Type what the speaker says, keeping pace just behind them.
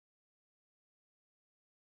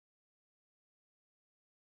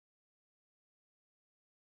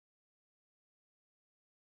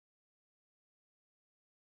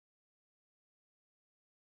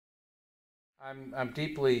I'm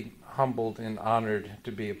deeply humbled and honored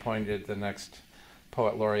to be appointed the next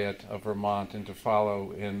Poet Laureate of Vermont and to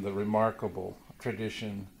follow in the remarkable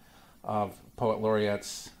tradition of Poet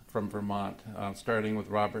Laureates from Vermont, starting with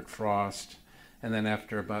Robert Frost, and then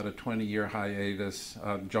after about a 20-year hiatus,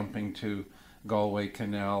 jumping to Galway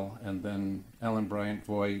Cannell, and then Ellen Bryant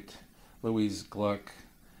Voigt, Louise Gluck,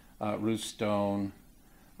 Ruth Stone,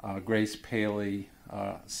 Grace Paley,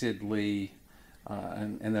 Sid Lee,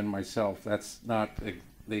 and then myself. That's not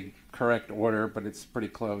the correct order, but it's pretty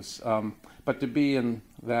close. But to be in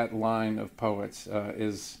that line of poets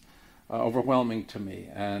is overwhelming to me,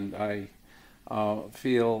 and I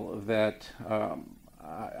feel that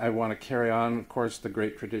I want to carry on, of course, the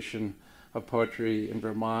great tradition of poetry in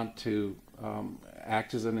Vermont, to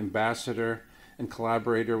act as an ambassador and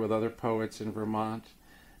collaborator with other poets in Vermont,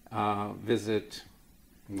 visit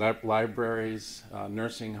libraries,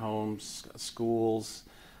 nursing homes, schools,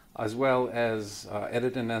 as well as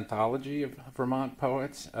edit an anthology of Vermont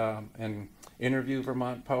poets and interview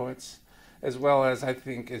Vermont poets, as well as, I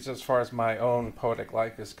think, as far as my own poetic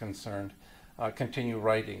life is concerned, continue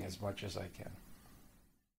writing as much as I can.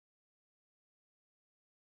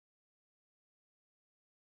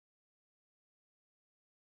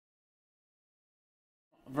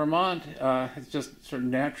 Vermont has just sort of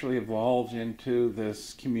naturally evolved into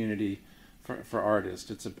this community for artists.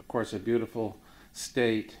 It's, of course, a beautiful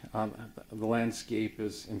state. The landscape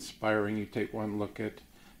is inspiring. You take one look at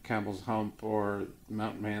Campbell's Hump or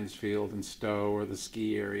Mount Mansfield and Stowe, or the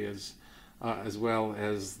ski areas, as well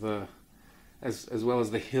as the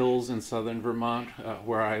hills in southern Vermont,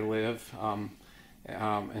 where I live.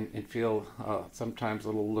 And feel sometimes a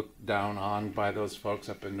little looked down on by those folks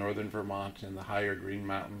up in northern Vermont in the higher Green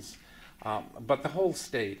Mountains. But the whole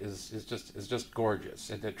state is just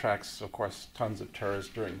gorgeous. It attracts, of course, tons of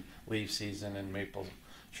tourists during leaf season and maple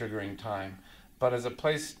sugaring time. But as a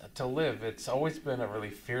place to live, it's always been a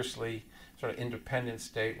really fiercely sort of independent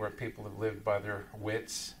state where people have lived by their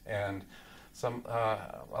wits, and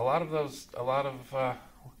a lot of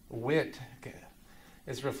wit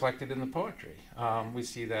is reflected in the poetry. We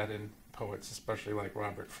see that in poets, especially like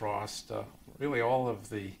Robert Frost, really all of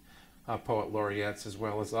the poet laureates, as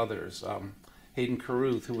well as others. Hayden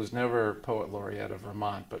Carruth, who was never Poet Laureate of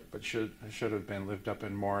Vermont, but should have been, lived up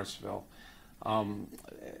in Morrisville,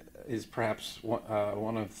 is perhaps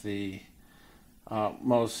one of the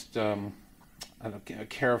most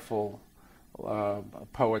careful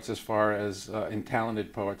poets, as far as and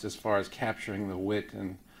talented poets, as far as capturing the wit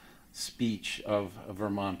and speech of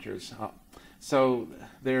Vermonters. So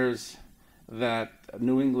there's that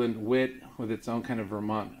New England wit with its own kind of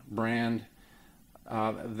Vermont brand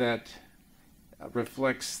that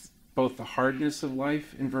reflects both the hardness of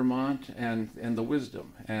life in Vermont and the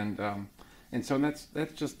wisdom, and so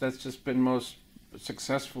that's just been most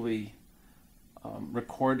successfully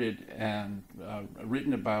recorded and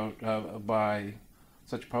written about by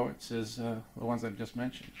such poets as the ones I've just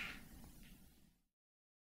mentioned.